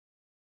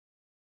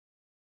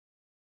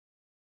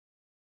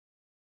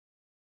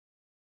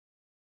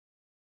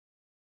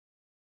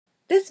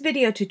This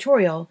video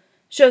tutorial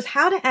shows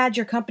how to add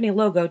your company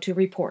logo to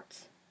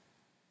reports.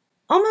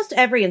 Almost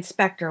every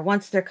inspector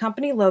wants their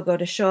company logo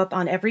to show up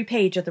on every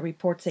page of the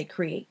reports they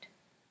create.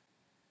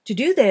 To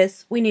do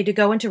this, we need to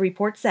go into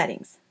Report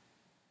Settings.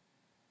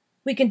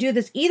 We can do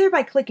this either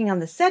by clicking on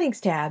the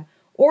Settings tab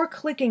or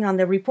clicking on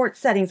the Report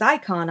Settings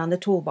icon on the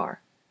toolbar.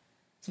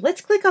 So let's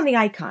click on the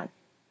icon.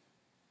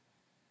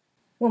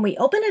 When we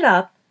open it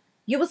up,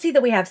 you will see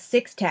that we have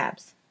 6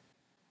 tabs.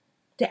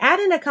 To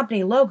add in a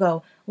company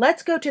logo,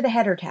 let's go to the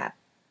Header tab.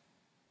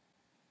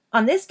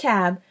 On this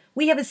tab,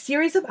 we have a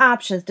series of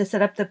options to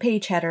set up the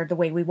page header the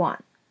way we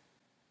want.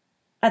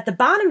 At the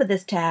bottom of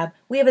this tab,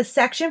 we have a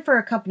section for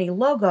a company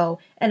logo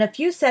and a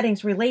few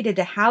settings related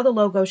to how the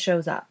logo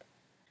shows up.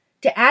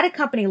 To add a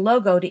company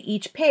logo to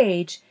each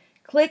page,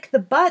 click the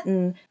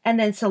button and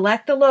then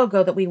select the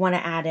logo that we want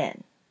to add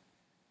in.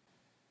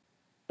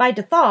 By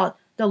default,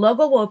 the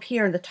logo will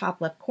appear in the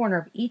top left corner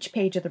of each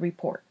page of the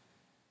report.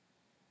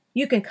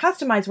 You can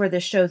customize where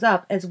this shows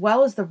up as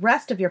well as the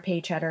rest of your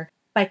page header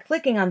by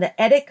clicking on the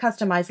Edit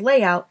Customize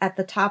Layout at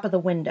the top of the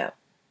window.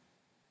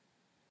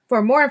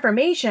 For more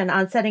information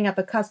on setting up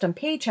a custom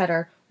page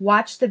header,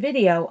 watch the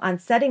video on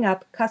setting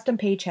up custom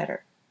page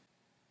header.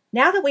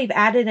 Now that we've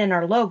added in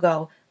our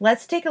logo,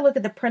 let's take a look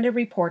at the printed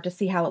report to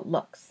see how it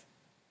looks.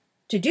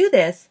 To do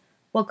this,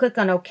 we'll click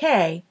on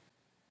OK.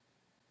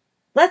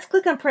 Let's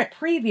click on Print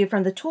Preview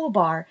from the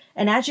toolbar,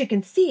 and as you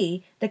can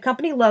see, the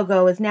company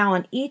logo is now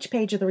on each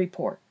page of the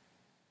report.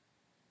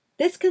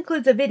 This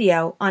concludes a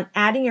video on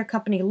adding your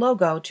company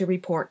logo to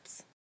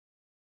reports.